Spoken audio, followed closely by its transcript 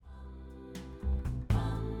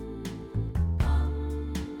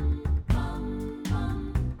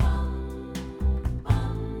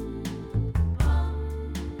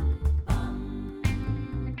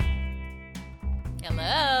Hello.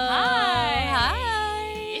 Hi.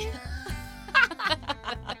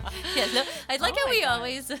 Hello. I like how my we God.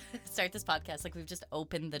 always start this podcast like we've just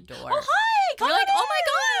opened the door. Oh, hi. We're Come like, on oh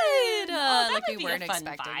my in. god, that like might we be weren't a fun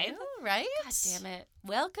expecting vibe. you, right? God damn it.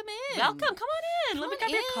 Welcome in. Welcome. Come on in. Let me grab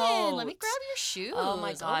your coat. Let me grab your shoes. Oh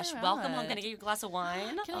my gosh. All Welcome home. right. Can I get you a glass of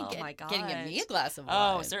wine? Can I oh get, my god. Can you get me a glass of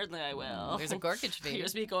Oh, wine? certainly I will. There's a gorkage fee.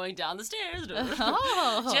 Here's me going down the stairs.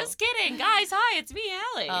 Oh. Just kidding. Guys, hi. It's me,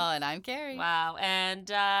 Allie. Oh, and I'm Carrie. Wow. And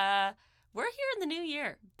we're here in the new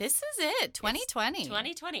year. This is it, 2020.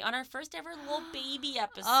 2020 on our first ever little baby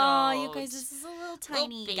episode. Oh, you guys, this is a little Little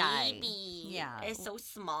tiny guy. baby. Yeah. It's so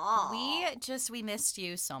small. We missed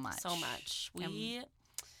you so much. So much.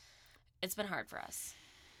 It's been hard for us.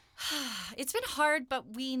 It's been hard,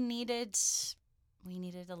 but we needed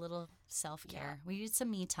a little self-care. We needed some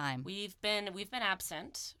me time. We've been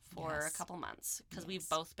absent for Yes. a couple months because we've Yes.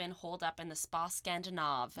 both been holed up in the Spa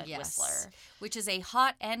Scandinave at Whistler. Which is a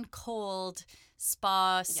hot and cold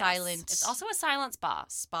spa, Yes. silent It's also a silent spa.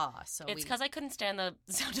 spa. So It's because I couldn't stand the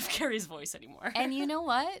sound of Carrie's voice anymore. and you know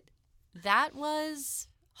what? That was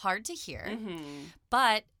hard to hear, Mhm.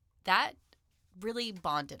 but that really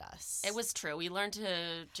bonded us. It was true. We learned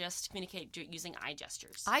to just communicate using eye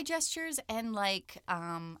gestures. eye gestures and like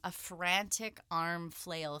a frantic arm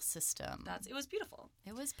flail system. It was beautiful.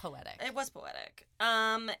 It was poetic. It was poetic.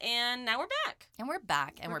 And now we're back. And we're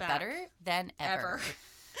back, and We're we're back. better than ever.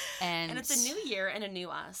 And it's a new year and a new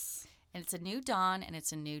us. And it's a new dawn, and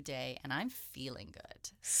it's a new day, and I'm feeling good.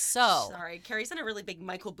 So, Sorry, Carrie's in a really big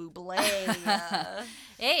Michael Bublé.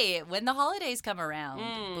 hey, when the holidays come around,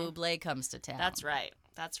 Mm. Bublé comes to town. That's right.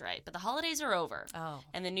 That's right. But the holidays are over. Oh,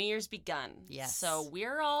 And the new year's begun. Yes. So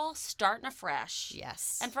we're all starting afresh.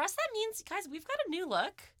 yes. And for us, that means, guys, we've got a new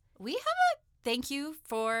look. we have a thank you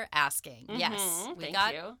for asking. Yes, Mhm. we Thank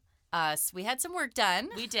got you. us. We had some work done.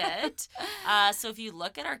 We did. So if you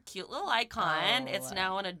look at our cute little icon, it's Oh.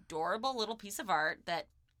 now an adorable little piece of art that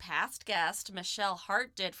past guest Michelle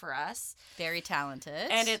Hart did for us. Very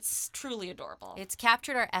talented. And it's truly adorable. It's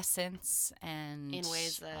captured our essence and In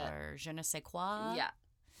ways that- our je ne sais quoi. Yeah.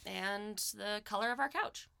 And the color of our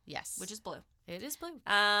couch, Yes. which is blue. it is blue.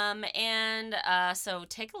 So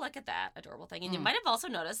take a look at that adorable thing. And you might have also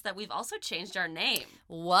noticed that we've also changed our name.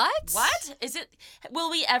 What? What? Will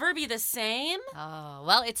we ever be the same? Oh,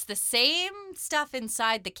 well, it's the same stuff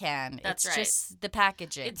inside the can. That's it's right. just the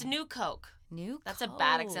packaging. It's New Coke. New That's a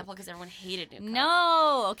bad Coke. example because everyone hated New Coke.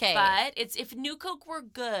 No, okay. But it's if New Coke were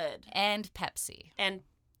good. And Pepsi. And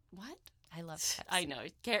what? I love Pepsi. I know.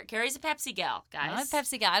 Carrie's a Pepsi gal, guys. I'm a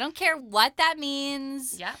Pepsi guy. I don't care what that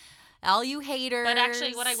means. Yeah. All you haters. But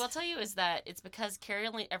actually, what I will tell you is that it's because Carrie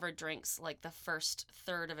only ever drinks like the first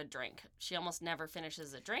third of a drink. She almost never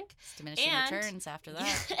finishes a drink. It's diminishing and- returns after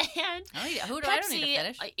that. and I don't need to Pepsi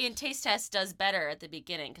finish. in taste test does better at the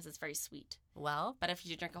beginning because it's very sweet. Well, But if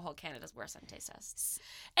you drink a whole can, it does worse on taste tests.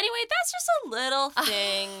 Anyway, that's just a little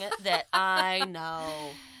thing that I know.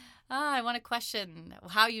 I want to question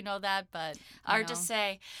how you know that, but Or just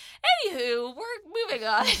say, anywho, we're moving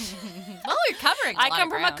on. well, we're covering. I come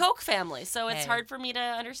from a Coke family, so it's Hey. hard for me to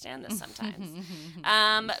understand this sometimes.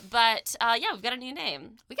 Coke. But we've got a new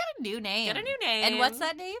name. We got a new name. Got a new name. And what's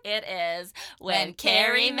that name? It is When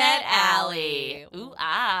Carrie Met Allie. Ooh,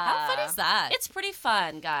 ah. How fun is that? It's pretty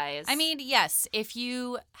fun, guys. I mean, yes, if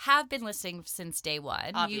you have been listening since day one,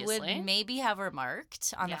 you Obviously. would maybe have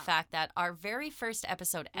remarked on Yeah. the fact that our very first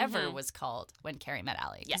episode ever Mhm. was called When Carrie Met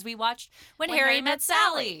Allie. Yeah. Because we watched When When Harry Harry Met Met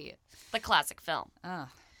Sally. the classic film.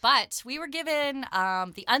 But we were given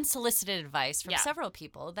the unsolicited advice from Yeah. several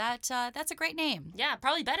people that that's a great name. Yeah,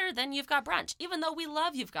 probably better than You've Got Brunch, even though we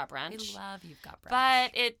love You've Got Brunch. We love You've Got Brunch.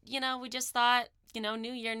 But we just thought,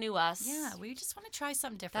 new year, new us. Yeah, we just want to try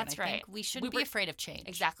something different. That's I think. right. We shouldn't be afraid of change.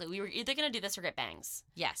 Exactly. We were either going to do this or get bangs.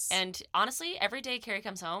 Yes. And honestly, every day Carrie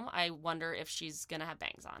comes home, I wonder if she's going to have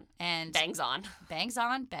bangs on. And Bangs on. bangs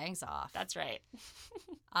on, bangs off. That's right.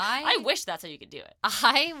 I I wish that's how you could do it.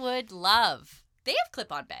 I would love. They have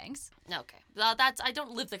clip-on bangs. Okay. Well, I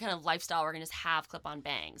don't live the kind of lifestyle where I can just have clip-on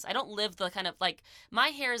bangs. I don't live the kind of, my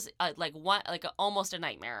hair is almost a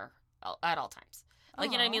nightmare at all times. You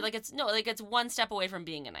know what I mean? Aw. It's one step away from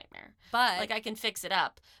being a nightmare. But I can fix it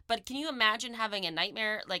up. But can you imagine having a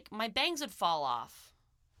nightmare? My bangs would fall off.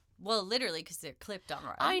 well, literally because they're clipped on.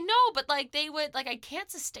 I know, but they would, I can't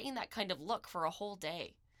sustain that kind of look for a whole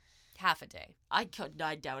day. Half a day. I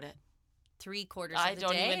doubt it. 3/4 I of the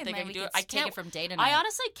don't day, even and think then I we can do could it. I take can't- it from day to night. I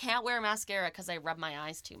honestly can't wear mascara because I rub my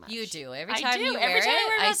eyes too much. You do every I time do. you Every wear time I it.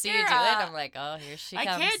 wear I see you do it. mascara. I'm like, oh, here she I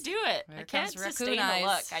comes. can't do it. Here I can't comes sustain raccoon the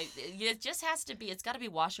look. eyes. It just has to be. It's got to be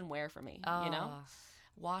wash and wear for me. Oh.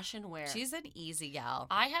 Wash and wear. She's an easy gal.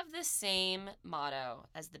 I have the same motto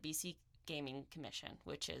as the BC Gaming Commission,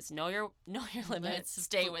 which is know your limits,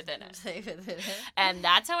 stay within it. Stay within it. And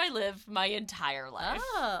that's how I live my entire life.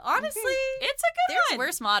 Oh, honestly, It's a good there's one.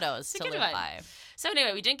 worse mottos It's a to good live one. by. So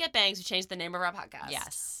anyway, we didn't get bangs. We changed the name of our podcast.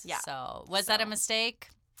 Yes. Yeah. So was that a mistake?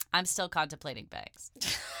 I'm still contemplating bangs.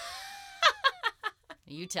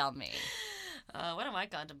 You tell me. What am I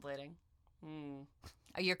contemplating?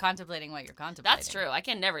 You're contemplating what you're contemplating. That's true. I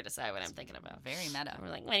can never decide what I'm thinking about. Very meta. We're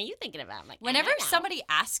like, what are you thinking about? I'm like, Whenever I don't know. somebody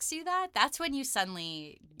asks you that, that's when you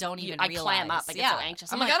suddenly don't even I realize. clam up. I get so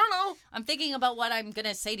anxious. I'm like, I don't know. I'm thinking about what I'm going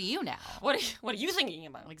to say to you now. What are you thinking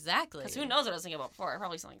about? Exactly. Because who knows what I was thinking about before?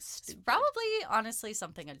 Probably something stupid. Probably, honestly,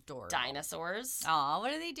 something adorable. Dinosaurs. Aw,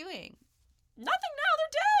 what are they doing? Nothing now.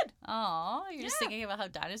 They're dead. Aw, you're just Yeah. thinking about how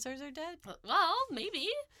dinosaurs are dead? Well, maybe.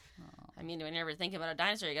 Oh. I mean, when you're ever thinking about a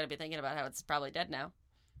dinosaur, you got to be thinking about how it's probably dead now.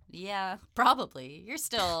 Yeah, probably. You're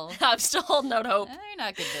still... I'm still holding out hope. You're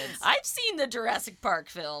not convinced. I've seen the Jurassic Park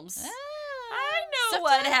films. Ah, I know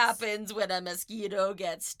what sometimes. happens when a mosquito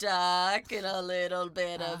gets stuck in a little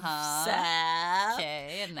bit of sap.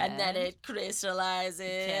 Okay, And then it crystallizes,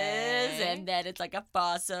 Okay. and then it's like a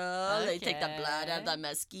fossil. They take the blood of Okay. the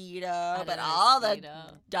mosquito, Out of but the all the mosquito.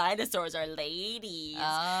 dinosaurs are ladies,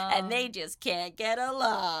 Oh. and they just can't get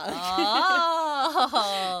along.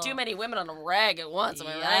 Oh. Too many women on a rag at once, am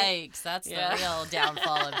I right? Yikes, that's Yeah. the real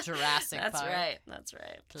downfall of Jurassic That's Park. right. That's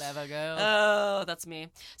right. Clever girl. Oh, that's me.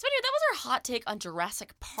 So anyway, that was our hot take on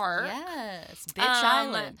Jurassic Park. Yes, Bitch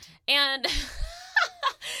Island. And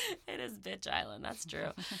it is Bitch Island. That's true.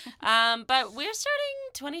 But we're starting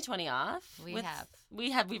 2020 off. We with- have.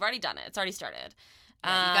 We've already done it. It's already started.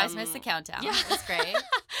 Yeah, you guys missed the countdown. yeah. It's great.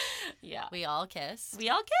 Yeah. We all kissed. We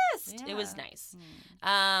all kissed. It was Yeah. nice.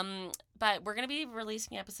 Hmm. But we're going to be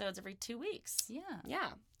releasing episodes every 2 weeks. Yeah. Yeah.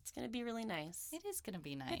 It's going to be really nice. It is going to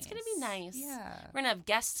be nice. It's going to be nice. Yeah. We're going to have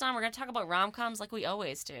guests on. We're going to talk about rom-coms like we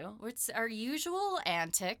always do. It's our usual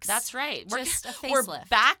antics. That's right. Just a We're facelift.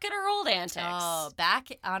 back at our old antics. Oh, back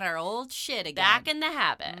on our old shit again. Back in the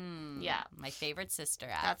habit. Mm, Yeah. My favorite sister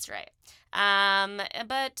app. That's right.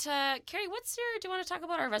 But Carrie, do you want to talk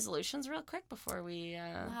about our resolutions real quick before we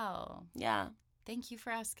Wow. yeah. Thank you for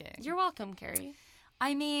asking. You're welcome, Carrie.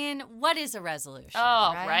 I mean, what is a resolution?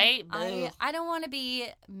 Oh, right? right? Boo. I don't want to be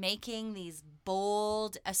making these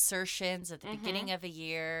bold assertions at the beginning of a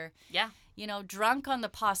year. Yeah. You know, drunk on the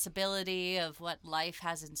possibility of what life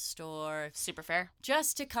has in store, Super fair.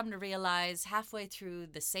 just to come to realize halfway through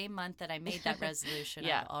the same month that I made that resolution,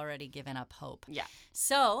 Yeah. I've already given up hope. Yeah.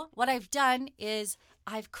 So, what I've done is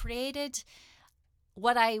I've created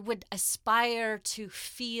what I would aspire to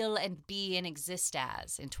feel and be and exist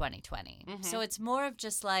as in 2020. Mhm. So, it's more of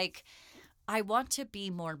just like, I want to be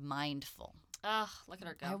more mindful. Oh, look at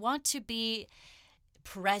her I go. want to be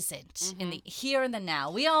present in Mhm. the here and the now.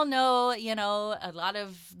 We all know, you know, a lot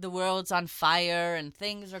of the world's on fire and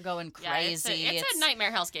things are going Yeah, crazy. it's a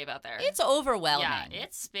nightmare hellscape out there. It's overwhelming. Yeah,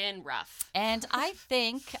 it's been rough. And I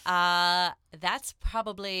think that's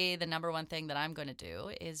probably the number one thing that I'm going to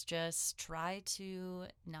do is just try to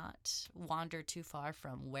not wander too far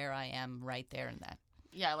from where I am right there and then.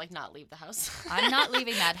 Yeah, like not leave the house. I'm not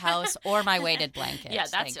leaving that house or my weighted blanket. Yeah,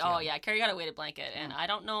 that's Thank you. yeah. Carrie got a weighted blanket, and I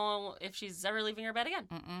don't know if she's ever leaving her bed again.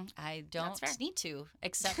 I That's fair. don't need to,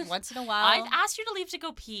 except once in a while. I asked you to leave to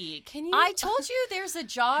go pee. Can you? I told you there's a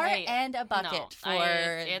jar Hey, and a bucket no, for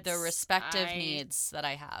the it's- respective I- needs that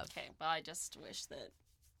I have. Okay, well, I just wish that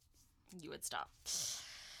you would stop.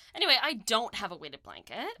 Anyway, I don't have a weighted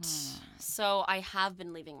blanket, so I have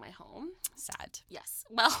been leaving my home. Sad. Yes.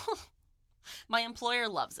 Well, my employer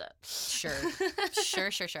loves it. Sure.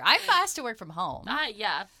 Sure. I'm asked to work from home.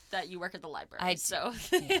 Yeah, that you work at the library, I do. so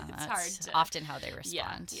Yeah, it's hard that's to. often how they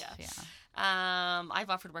respond. yeah. Yeah. I've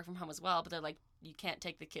offered to work from home as well, but they're like, you can't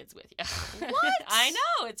take the kids with you. What? I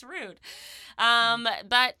know, it's rude.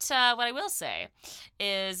 But what I will say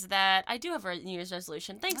is that I do have a New Year's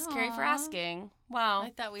resolution. Thanks, Carrie, for Aw. asking. Wow. I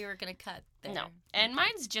thought we were going to cut there. No, and Okay.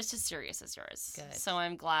 mine's just as serious as yours. Good. So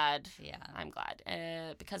I'm glad. Yeah. I'm glad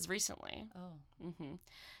because recently, Oh.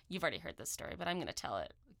 you've already heard this story, but I'm going to tell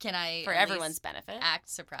it Can I for at everyone's least benefit. act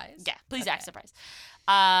surprised? Yeah, please Okay. act surprised.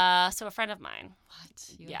 So a friend of mine. What?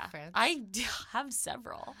 You yeah, have friends? I have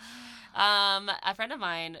several. A friend of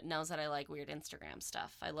mine knows that I like weird Instagram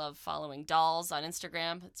stuff. I love following dolls on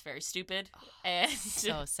Instagram. It's very stupid and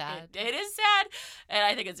so sad. It is sad, and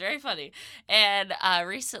I think it's very funny. And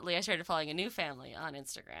recently, I started following a new family on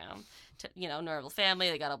Instagram normal family.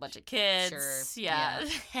 They got a bunch of kids. Sure. Yeah.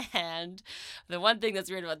 And the one thing that's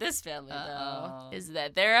weird about this family, Uh-oh. though, is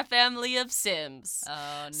that they're a family of Sims.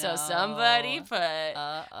 Oh, no. So somebody put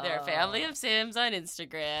Uh-oh. their family of Sims on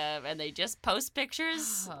Instagram, and they just post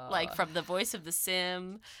pictures, like, Oh. from the voice of the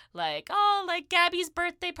Sim, like, oh, like, Gabby's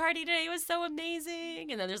birthday party today was so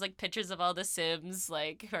amazing. And then there's, like, pictures of all the Sims,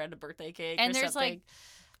 like, around a birthday cake And or there's, something. like,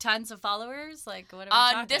 tons of followers? Like, what are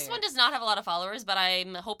we talking? This one does not have a lot of followers, but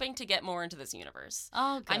I'm hoping to get more into this universe.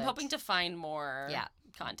 Oh, good. I'm hoping to find more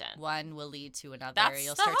content. One will lead to another. That's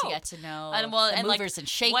You'll the start hope. to get to know And, well, the and, like, movers and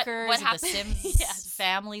shakers what of the happens- Sims Yes.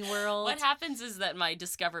 family world. What happens is that my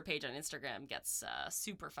Discover page on Instagram gets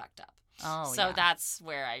super fucked up. Oh, So yeah. that's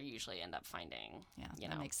where I usually end up finding. Yeah, You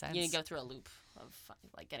that know, makes sense. You go through a loop of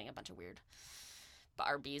like getting a bunch of weird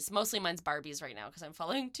Barbies. Mostly mine's Barbies right now because I'm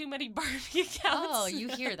following too many Barbie accounts. Oh, you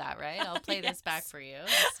hear that, right? I'll play this back Yes. for you,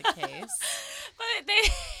 just in case. But they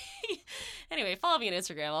anyway, follow me on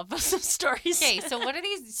Instagram. I'll post some stories. Okay, so what are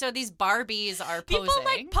these? So these Barbies are posing. People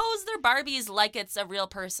like pose their Barbies like it's a real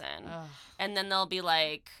person. Ugh. And then they'll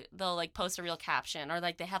post a real caption, or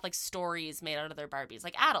like they have like stories made out of their Barbies.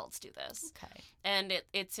 Like adults do this. Okay. And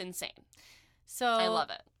it's insane. So I love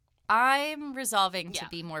it. I'm resolving to Yeah.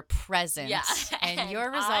 be more present. Yeah. And And you're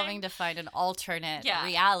resolving to find an alternate Yeah.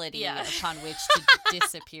 reality Yeah. upon which to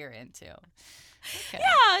disappear into. Okay.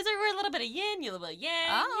 Yeah, it's like we're a little bit of yin, you a little bit of yang.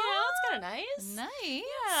 Oh. It's kind of nice. Nice.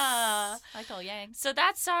 Yeah. I call Yang. So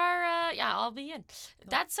that's our I'll be in.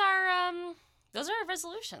 That's our those are our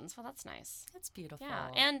resolutions. Well, that's nice. That's beautiful. Yeah.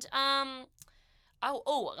 And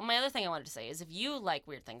my other thing I wanted to say is if you like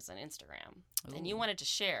weird things on Instagram and you Ooh. wanted to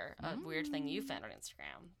share a weird thing you found on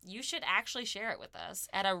Instagram, you should actually share it with us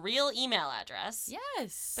at a real email address.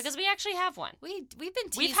 Yes. Because we actually have one. we've been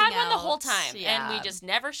teasing We've had one the whole out- time, yeah. and we just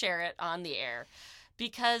never share it on the air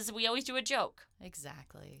because we always do a joke.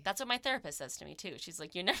 Exactly. That's what my therapist says to me too. She's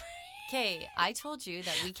like, "You never." Okay, I told you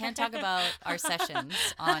that we can't talk about our sessions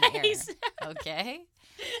on air. Okay?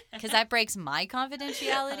 Because that breaks my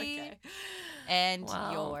confidentiality Okay. and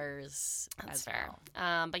Well, yours That's as fair.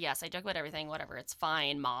 well. But yes, I joke about everything. Whatever, it's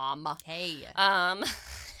fine, Mom. Hey, Um,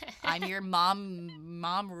 I'm your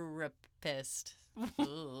mom rapist.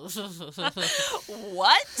 Ooh.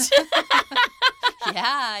 what? Yeah,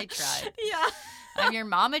 I tried. Yeah. I'm your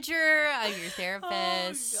momager. I'm your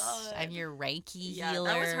therapist. God. I'm your Reiki Yeah, healer.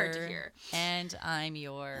 that was hard to hear. And I'm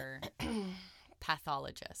your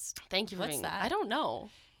pathologist. Thank you for What's being. that? I don't know.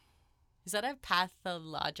 Is that a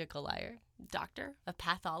pathological liar? Doctor? A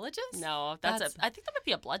pathologist? No, I think that might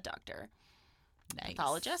be a blood doctor. Nice.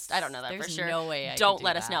 Pathologist? I don't know that There's for sure. no way I Don't could do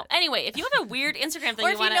let us that. know. Anyway, if you have a weird Instagram thing Or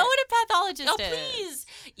you if want you know what a pathologist oh, is. please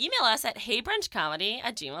email us at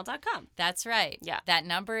heybrunchcomedy@gmail.com. That's right. Yeah. That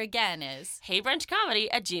number again is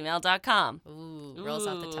heybrunchcomedy@gmail.com. rolls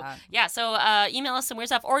off the Ooh. tongue. Yeah, so email us some weird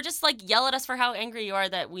stuff, or just like yell at us for how angry you are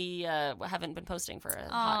that we haven't been posting for a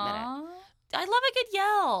hot minute. I love a good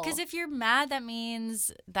yell. Because if you're mad, that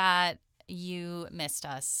means that you missed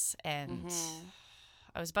us. And Mhm.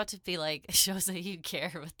 I was about to be like, it shows that you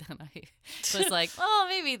care, but then I was like, oh,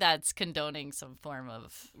 maybe that's condoning some form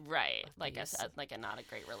of. right, like abuse. a not a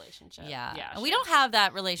great relationship. Yeah. yeah. And we sure. don't have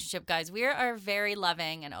that relationship, guys. We are very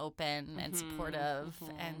loving and open and Mhm, supportive.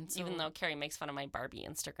 mhm. And so even though Carrie makes fun of my Barbie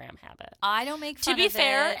Instagram habit. I don't make fun To be of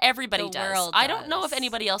fair, it, everybody the does. world I don't know if does.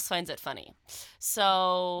 anybody else finds it funny.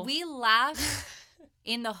 So We laugh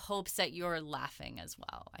in the hopes that you're laughing as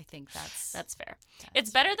well. I think that's that's fair. It's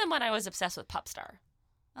better than when I was obsessed with Popstar,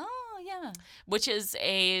 Oh yeah, which is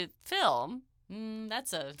a film.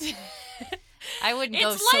 that's a. I wouldn't It's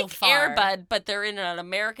go so like far. Airbud, but they're in an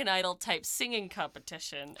American Idol type singing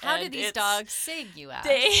competition. How do and these it's- dogs sing? You ask.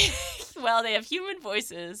 They they have human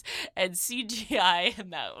voices and CGI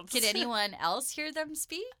mouths. Can anyone else hear them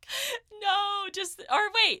speak? No,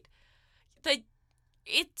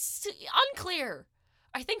 it's unclear.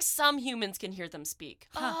 I think some humans can hear them speak.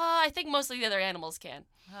 Huh. I think mostly the other animals can.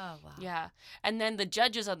 Oh wow. Yeah. And then the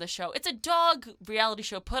judges on the show. It's a dog reality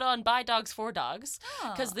show put on by dogs for dogs.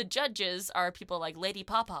 Because the judges are people like Lady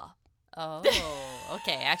Papa. Oh,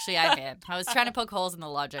 okay. Actually, I'm in. I was trying to poke holes in the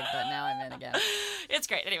logic, but now I'm in again. It's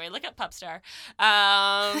great. Anyway, look up Popstar.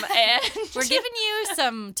 And We're giving you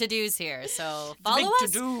some to-dos here, so follow Big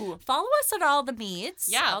us. to-do. Follow us on all the meets.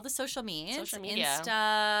 Yeah. All the social medias. Social media.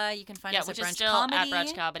 Insta. You can find Yeah, us which at is Brunch still Comedy. at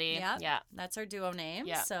Brunch Comedy. Yeah. Yeah. That's our duo name.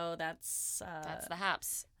 Yeah. So that's That's the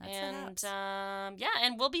haps. That's the And house. yeah,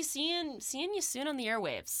 and we'll be seeing you soon on the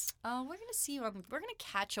airwaves. Oh, we're gonna see you. We're gonna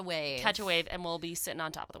catch a wave. Catch a wave, and we'll be sitting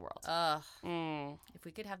on top of the world. If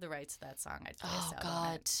we could have the rights to that song, I'd play Oh us out on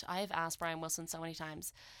God, it. I've asked Brian Wilson so many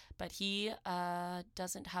times, but he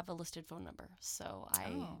doesn't have a listed phone number. So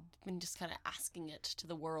I've been just kind of asking it to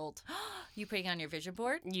the world. You putting it on your vision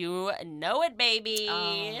board? You know it, baby.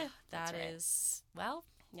 Oh, That's that right. is well.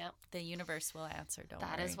 Yep. The universe will answer. Don't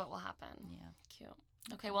That worry. is what will happen. Yeah. Cute.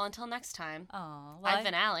 Okay, well, until next time. Oh, I've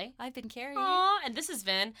been Allie. I've been Carrie. Aw, and this has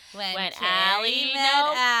been When When Carrie Allie met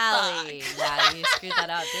No Allie. Fuck. Yeah, you screwed that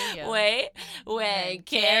up, didn't you? Wait, when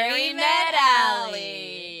Carrie met